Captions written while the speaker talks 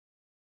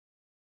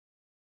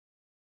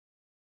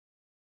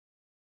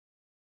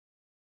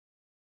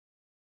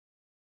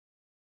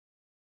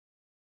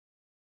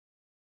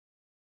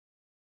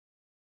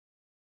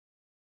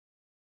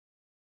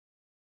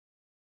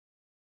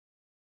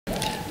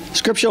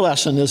Scripture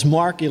lesson is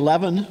Mark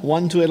 11,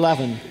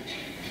 1-11.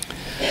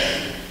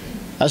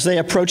 As they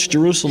approached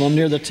Jerusalem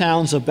near the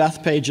towns of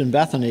Bethpage and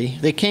Bethany,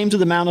 they came to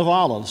the Mount of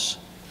Olives.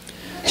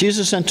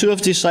 Jesus sent 2 of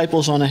his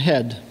disciples on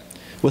ahead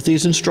with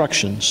these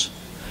instructions.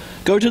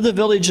 Go to the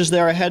villages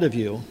there ahead of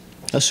you.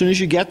 As soon as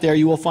you get there,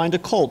 you will find a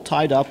colt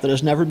tied up that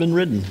has never been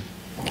ridden.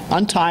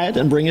 Untie it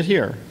and bring it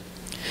here.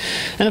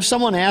 And if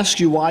someone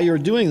asks you why you're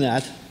doing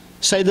that,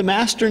 say the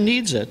master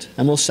needs it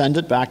and we'll send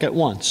it back at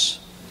once.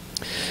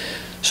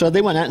 So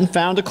they went out and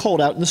found a colt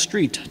out in the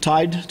street,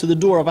 tied to the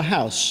door of a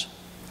house.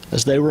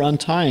 As they were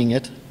untying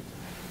it,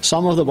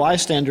 some of the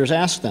bystanders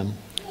asked them,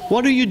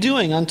 "What are you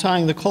doing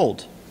untying the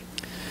colt?"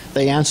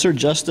 They answered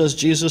just as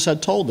Jesus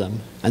had told them,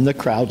 and the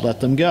crowd let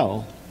them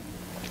go.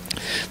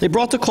 They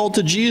brought the colt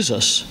to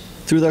Jesus,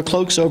 threw their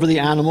cloaks over the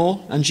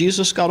animal, and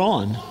Jesus got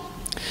on.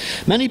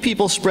 Many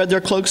people spread their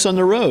cloaks on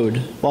the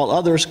road, while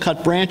others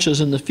cut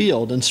branches in the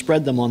field and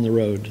spread them on the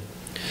road.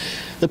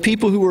 The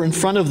people who were in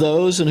front of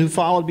those and who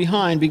followed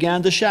behind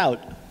began to shout,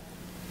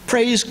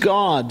 "Praise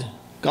God!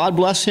 God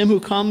bless him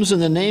who comes in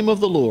the name of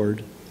the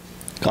Lord.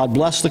 God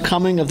bless the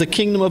coming of the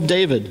kingdom of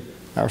David,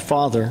 our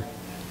Father.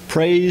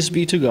 Praise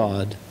be to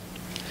God."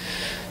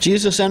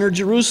 Jesus entered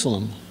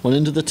Jerusalem, went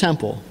into the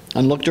temple,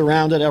 and looked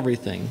around at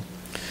everything.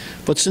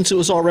 But since it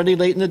was already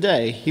late in the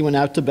day, he went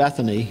out to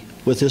Bethany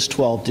with his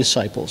 12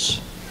 disciples.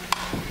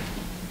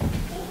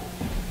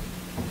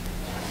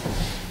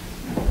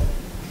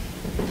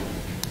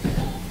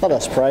 Let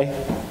us pray.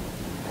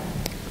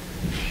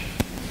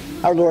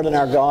 Our Lord and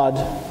our God,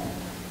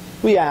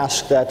 we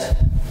ask that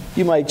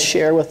you might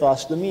share with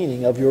us the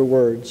meaning of your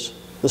words,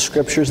 the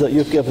scriptures that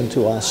you've given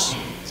to us.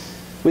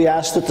 We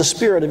ask that the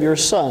Spirit of your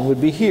Son would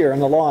be here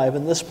and alive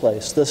in this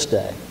place this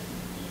day.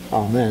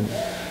 Amen.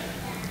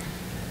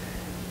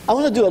 I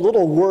want to do a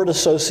little word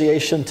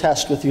association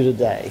test with you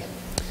today.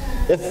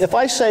 If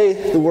I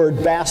say the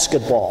word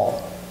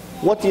basketball,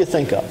 what do you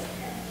think of?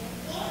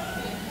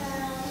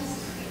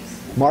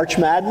 March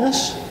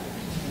Madness,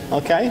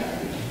 okay?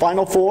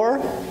 Final Four,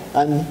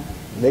 and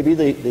maybe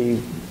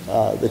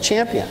the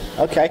champion,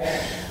 okay?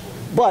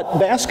 But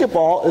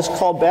basketball is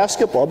called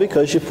basketball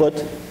because you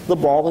put the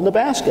ball in the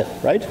basket,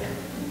 right?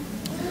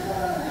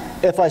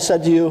 If I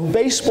said to you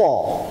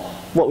baseball,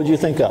 what would you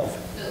think of?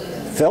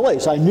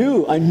 Phillies. I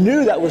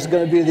knew that was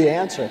going to be the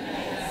answer.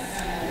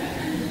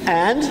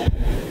 And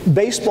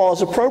baseball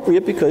is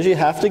appropriate because you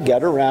have to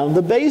get around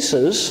the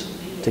bases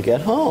to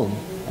get home.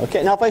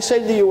 Okay, now if I say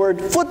to you the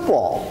word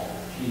football,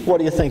 what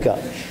do you think of?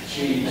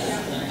 Cheese.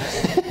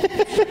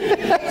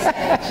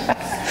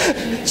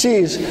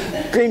 Cheese.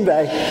 Green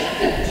Bay.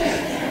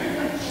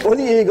 Or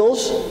the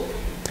Eagles.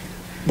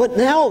 But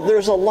now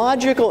there's a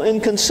logical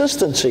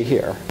inconsistency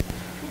here.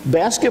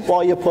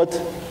 Basketball, you put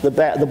the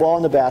ball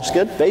in the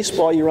basket.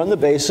 Baseball, you run the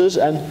bases.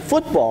 And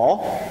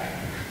football,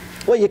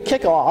 well, you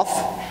kick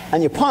off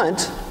and you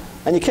punt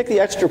and you kick the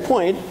extra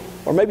point,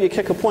 or maybe you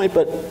kick a point,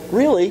 but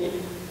really,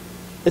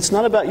 it's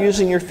not about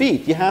using your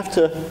feet. You have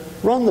to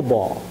run the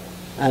ball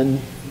and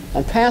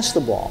pass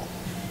the ball.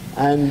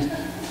 And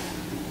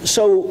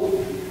so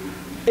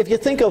if you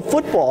think of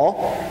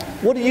football,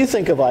 what do you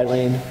think of,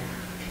 Eileen?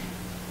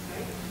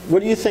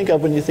 What do you think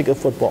of when you think of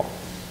football?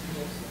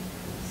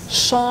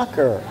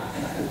 Soccer.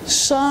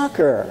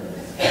 Soccer.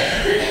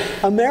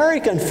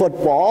 American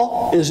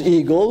football is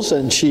Eagles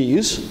and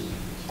cheese,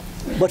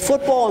 but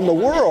football in the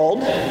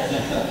world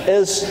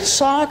is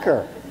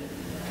soccer.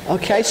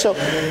 Okay, so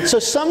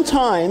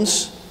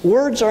sometimes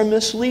words are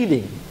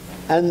misleading,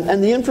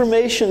 and the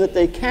information that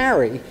they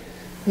carry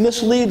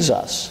misleads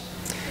us.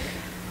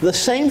 The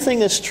same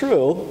thing is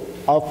true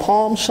of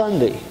Palm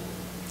Sunday.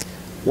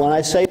 When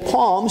I say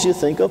palms, you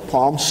think of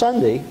Palm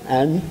Sunday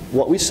and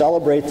what we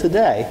celebrate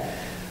today.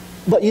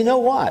 But you know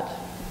what?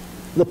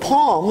 The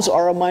Palms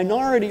are a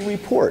minority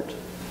report.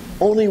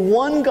 Only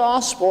one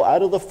gospel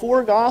out of the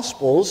 4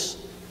 gospels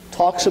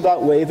talks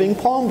about waving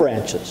palm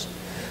branches.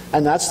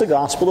 And that's the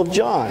Gospel of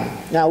John.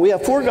 Now, we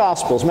have 4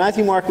 Gospels,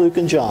 Matthew, Mark, Luke,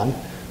 and John.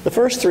 The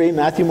first 3,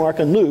 Matthew, Mark,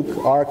 and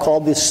Luke, are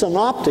called the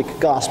Synoptic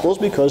Gospels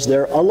because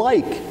they're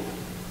alike.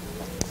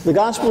 The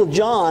Gospel of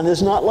John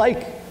is not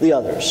like the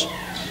others.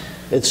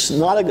 It's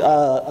not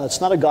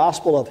a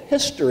gospel of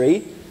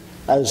history,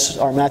 as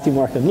are Matthew,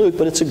 Mark, and Luke,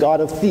 but it's a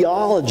God of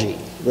theology,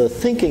 the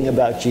thinking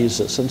about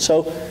Jesus. And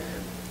so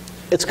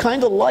it's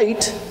kind of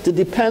light to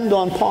depend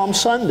on Palm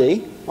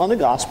Sunday on the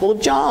Gospel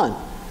of John.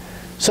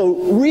 So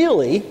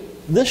really,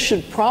 this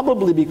should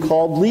probably be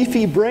called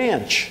Leafy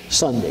Branch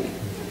Sunday.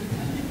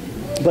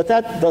 But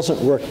that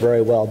doesn't work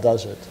very well,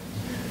 does it?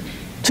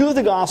 2 of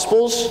the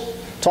Gospels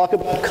talk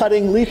about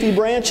cutting leafy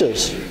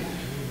branches,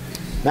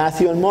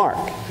 Matthew and Mark.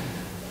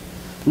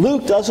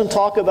 Luke doesn't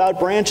talk about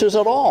branches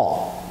at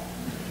all.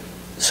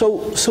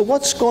 So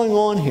what's going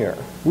on here?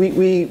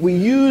 We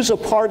use a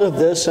part of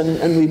this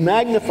and we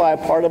magnify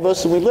a part of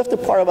us and we lift a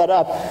part of it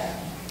up.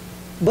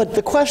 But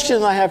the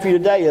question I have for you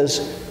today is,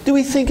 do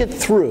we think it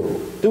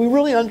through? Do we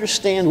really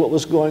understand what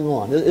was going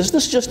on? Is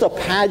this just a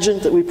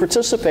pageant that we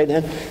participate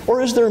in,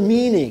 or is there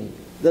meaning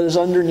that is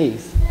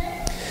underneath?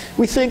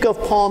 We think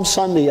of Palm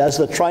Sunday as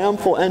the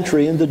triumphal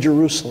entry into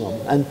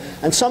Jerusalem.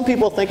 And some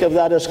people think of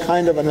that as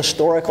kind of an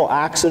historical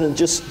accident,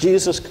 just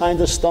Jesus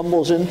kind of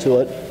stumbles into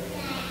it.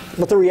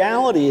 But the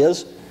reality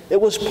is,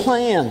 it was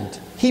planned.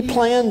 He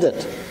planned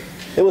it.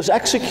 It was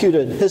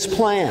executed, his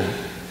plan.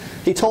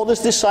 He told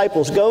his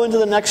disciples, go into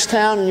the next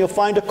town and you'll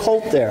find a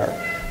colt there.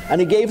 And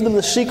he gave them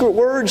the secret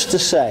words to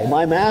say,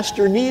 my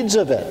master needs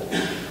of it.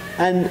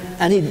 And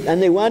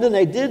they went and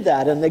they did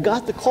that, and they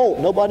got the colt.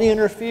 Nobody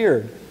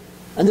interfered.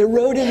 And they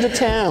rode into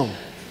town.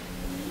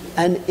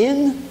 And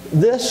in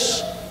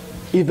this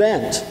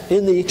event,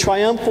 in the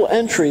triumphal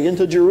entry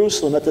into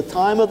Jerusalem at the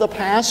time of the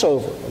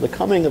Passover, the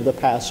coming of the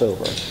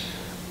Passover,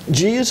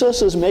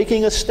 Jesus is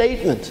making a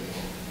statement.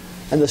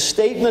 And the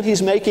statement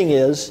he's making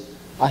is,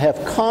 I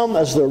have come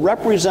as the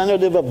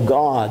representative of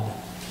God,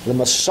 the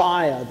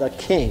Messiah, the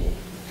King.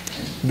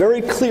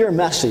 Very clear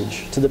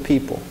message to the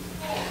people.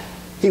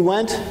 He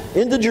went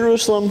into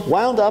Jerusalem,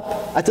 wound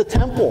up at the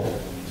temple,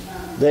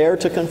 there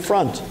to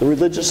confront the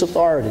religious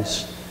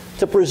authorities,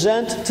 to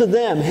present to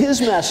them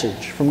his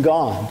message from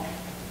God.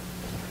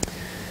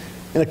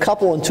 In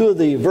two of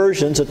the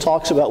versions, it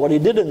talks about what he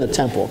did in the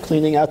temple,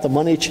 cleaning out the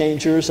money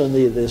changers and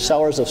the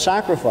sellers of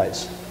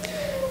sacrifice.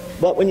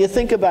 But when you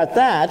think about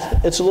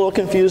that, it's a little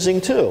confusing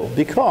too,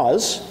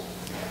 because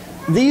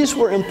these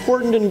were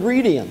important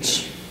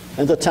ingredients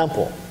in the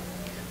temple.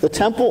 The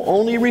temple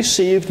only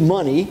received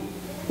money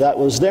that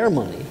was their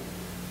money.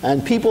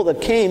 And people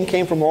that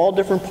came from all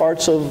different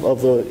parts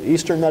of the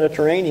Eastern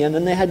Mediterranean,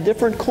 and they had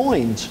different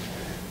coins.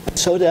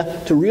 So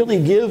to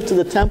really give to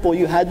the temple,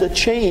 you had to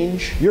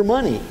change your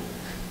money.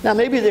 Now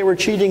maybe they were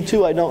cheating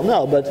too, I don't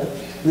know, but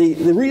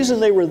the reason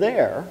they were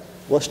there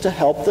was to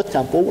help the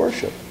temple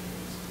worship.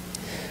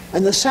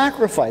 And the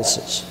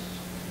sacrifices.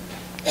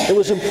 It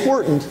was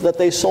important that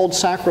they sold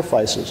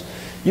sacrifices.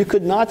 You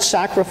could not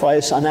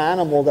sacrifice an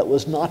animal that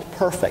was not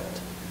perfect.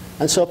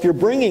 And so if you're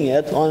bringing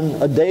it on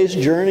a day's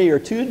journey or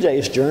 2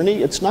 days'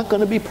 journey, it's not going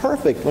to be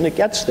perfect when it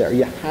gets there.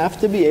 You have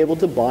to be able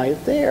to buy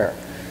it there.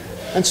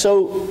 And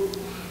so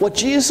what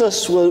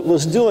Jesus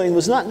was doing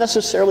was not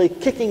necessarily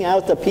kicking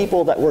out the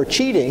people that were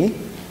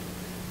cheating.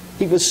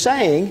 He was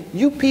saying,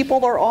 you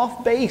people are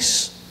off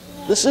base.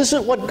 This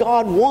isn't what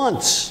God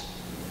wants.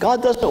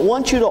 God doesn't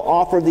want you to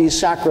offer these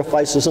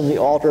sacrifices on the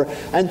altar.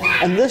 And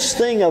this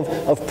thing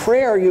of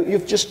prayer,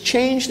 you've just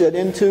changed it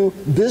into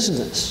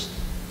business.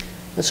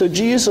 And so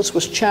Jesus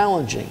was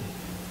challenging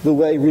the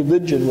way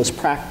religion was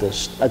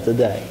practiced at the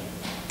day.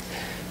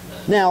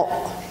 Now,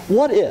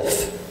 what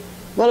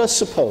if, let us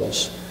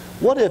suppose,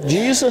 what if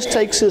Jesus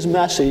takes his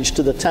message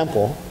to the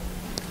temple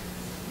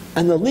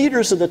and the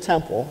leaders of the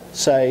temple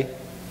say,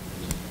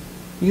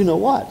 you know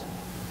what?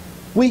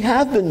 We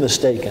have been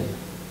mistaken.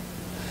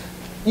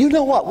 You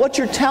know what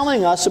you're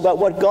telling us about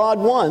what God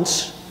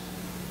wants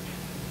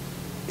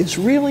is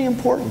really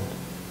important.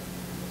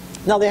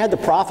 Now, they had the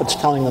prophets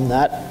telling them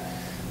that.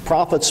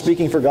 Prophets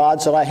speaking for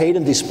God said, I hate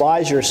and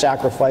despise your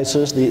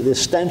sacrifices. The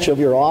stench of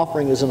your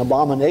offering is an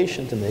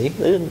abomination to me.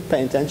 They didn't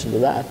pay attention to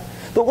that.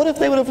 But what if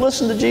they would have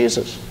listened to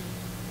Jesus?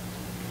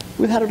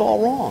 We've had it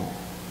all wrong.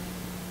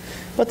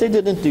 But they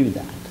didn't do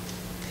that.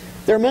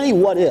 There are many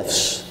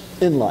what-ifs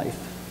in life.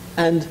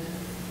 And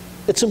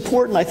it's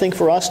important, I think,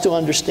 for us to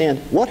understand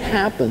what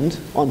happened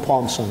on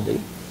Palm Sunday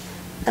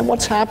and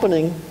what's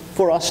happening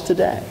for us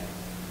today.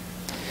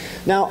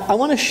 Now, I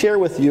want to share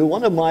with you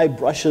one of my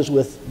brushes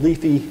with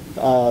leafy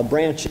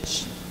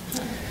branches.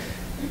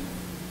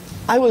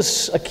 I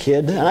was a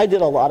kid, and I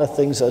did a lot of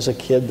things as a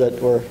kid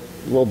that were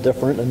a little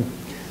different. And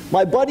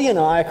my buddy and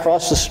I,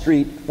 across the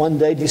street, one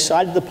day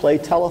decided to play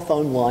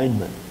telephone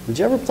lineman. Did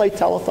you ever play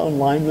telephone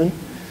lineman?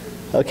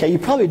 Okay, you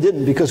probably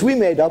didn't, because we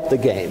made up the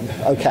game,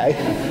 okay?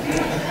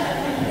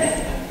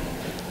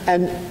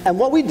 And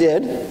what we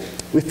did,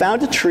 we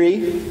found a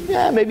tree,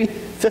 maybe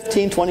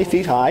 15, 20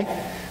 feet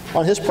high,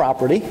 on his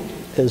property,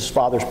 his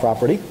father's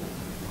property,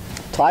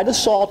 tied a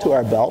saw to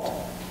our belt,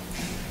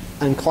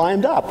 and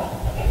climbed up.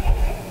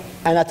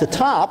 And at the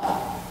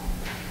top,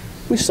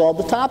 we sawed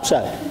the tops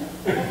out.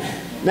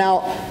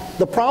 Now,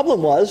 the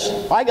problem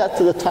was, I got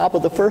to the top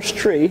of the first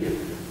tree,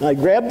 and I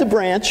grabbed the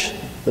branch,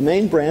 the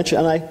main branch,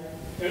 and I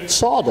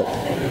sawed it.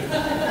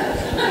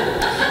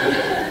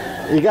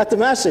 You got the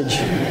message.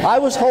 I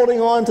was holding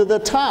on to the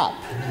top.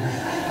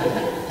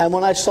 And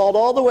when I sawed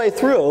all the way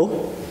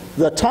through,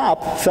 the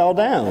top fell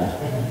down.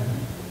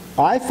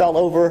 I fell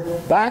over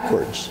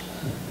backwards.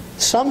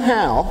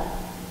 Somehow,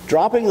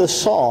 dropping the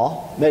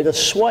saw made a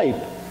swipe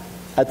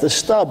at the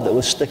stub that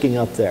was sticking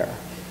up there.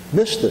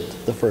 Missed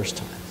it the first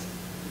time.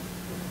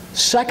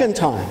 Second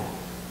time,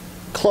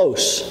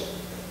 close.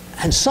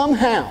 And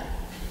somehow,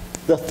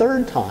 the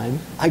third time,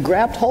 I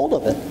grabbed hold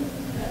of it.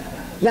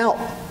 Now,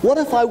 what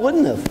if I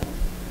wouldn't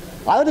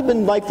have? I would have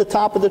been like the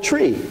top of the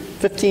tree,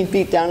 15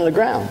 feet down in the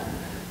ground.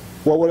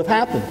 What would have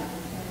happened?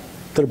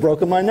 Could have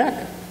broken my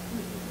neck.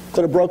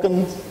 Could have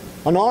broken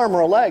an arm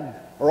or a leg,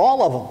 or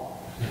all of them,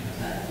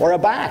 or a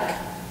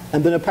back,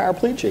 and been a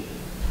paraplegic.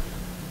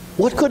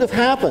 What could have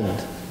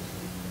happened?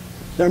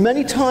 There are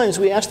many times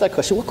we ask that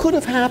question, what could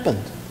have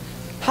happened?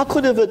 How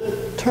could have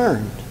it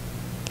turned?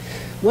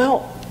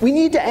 Well, we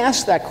need to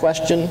ask that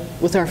question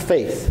with our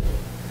faith.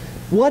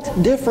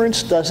 What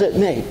difference does it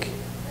make?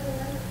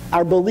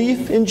 Our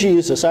belief in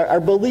Jesus, our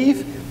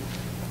belief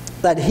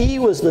that he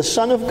was the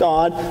Son of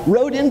God,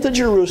 rode into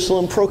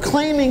Jerusalem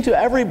proclaiming to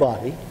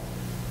everybody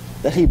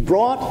that he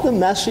brought the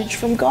message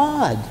from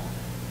God.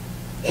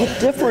 What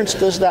difference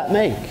does that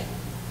make?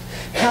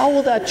 How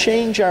will that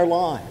change our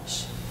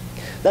lives?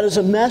 That is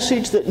a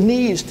message that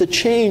needs to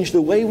change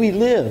the way we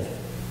live,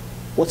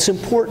 what's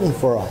important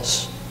for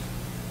us,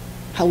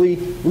 how we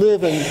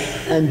live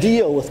and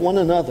deal with one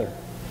another.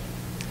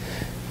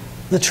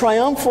 The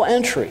triumphal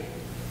entry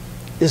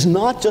is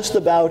not just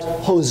about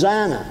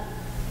Hosanna.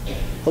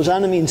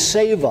 Hosanna means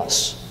save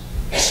us,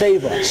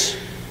 save us.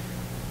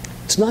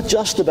 It's not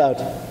just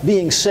about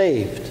being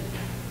saved.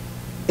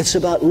 It's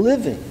about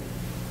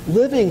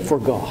living for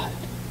God.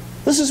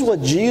 This is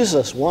what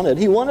Jesus wanted.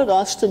 He wanted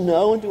us to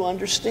know and to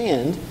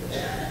understand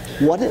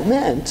what it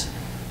meant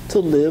to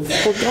live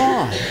for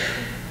God.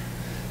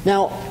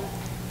 Now,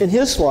 in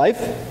his life,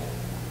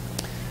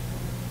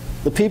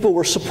 the people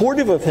were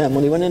supportive of him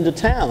when he went into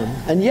town.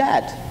 And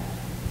yet,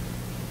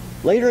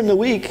 later in the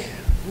week,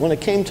 when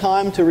it came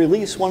time to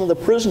release one of the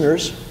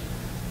prisoners,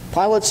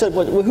 Pilate said,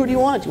 well, who do you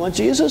want? Do you want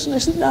Jesus? And they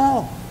said,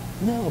 no,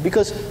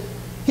 because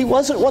he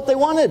wasn't what they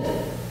wanted.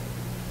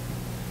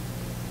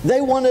 They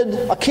wanted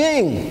a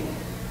king.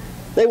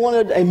 They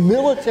wanted a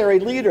military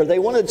leader. They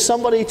wanted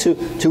somebody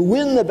to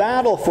win the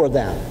battle for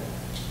them.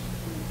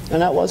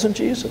 And that wasn't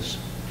Jesus.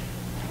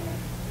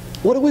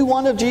 What do we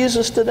want of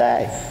Jesus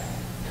today?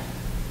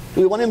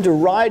 Do we want him to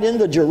ride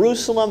into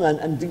Jerusalem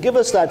and to give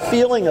us that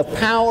feeling of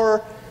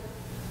power?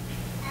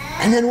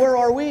 And then where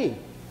are we?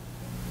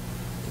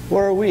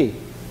 Where are we?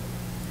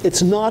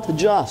 It's not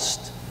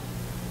just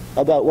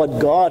about what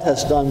God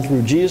has done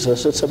through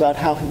Jesus. It's about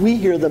how we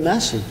hear the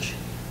message.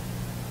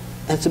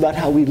 And it's about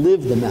how we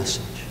live the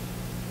message.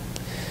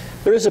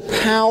 There is a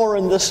power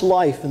in this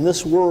life, in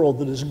this world,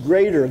 that is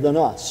greater than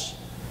us.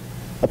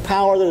 A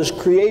power that has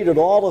created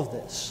all of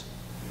this.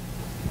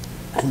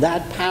 And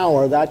that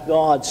power, that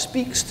God,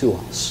 speaks to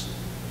us,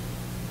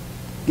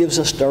 gives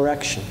us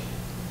direction,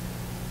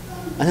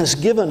 and has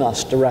given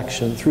us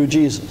direction through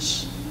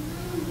Jesus,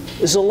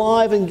 is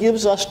alive and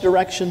gives us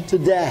direction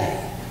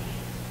today.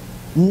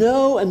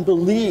 Know and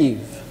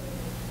believe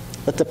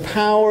that the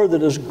power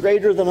that is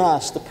greater than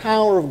us, the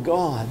power of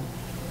God,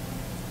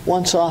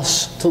 wants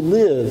us to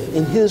live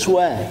in his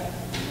way,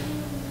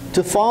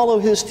 to follow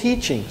his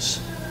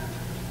teachings,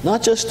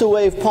 not just to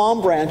wave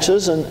palm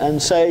branches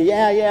and say,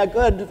 yeah,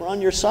 good, we're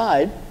on your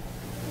side,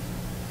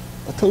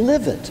 but to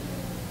live it.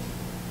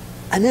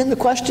 And then the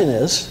question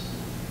is,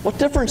 what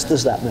difference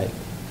does that make?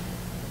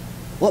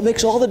 What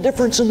makes all the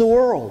difference in the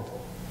world?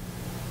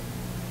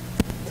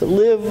 To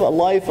live a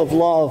life of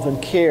love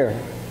and care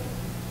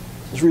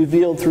is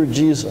revealed through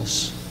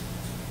Jesus.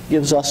 It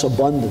gives us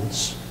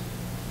abundance.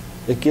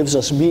 It gives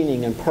us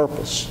meaning and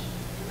purpose.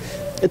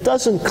 It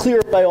doesn't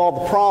clear away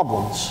all the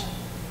problems,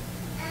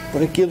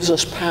 but it gives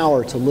us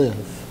power to live.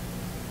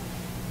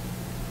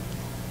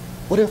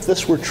 What if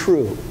this were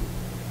true?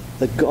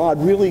 That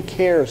God really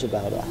cares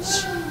about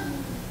us,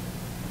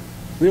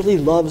 really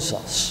loves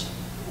us,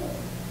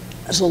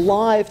 is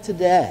alive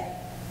today.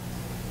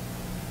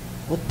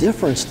 What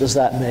difference does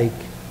that make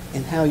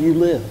in how you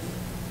live?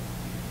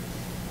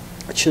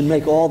 It should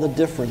make all the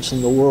difference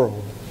in the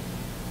world.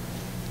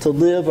 To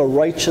live a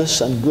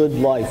righteous and good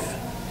life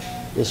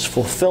is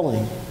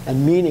fulfilling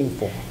and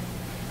meaningful.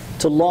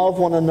 To love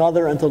one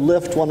another and to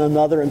lift one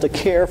another and to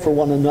care for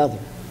one another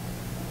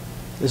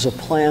is a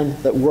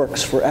plan that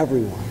works for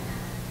everyone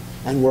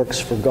and works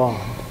for God.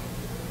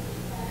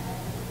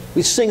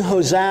 We sing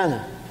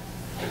Hosanna,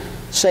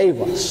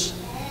 save us.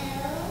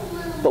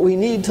 But we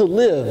need to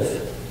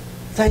live,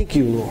 thank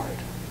you, Lord.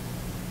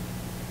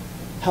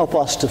 Help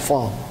us to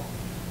follow.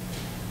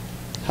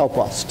 Help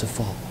us to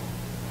follow.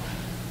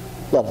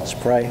 Let us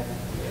pray.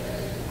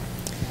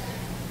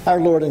 Our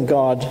Lord and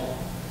God,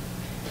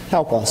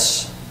 help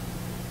us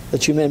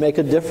that you may make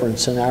a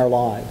difference in our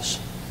lives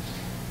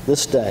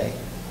this day,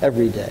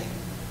 every day.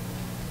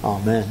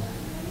 Amen.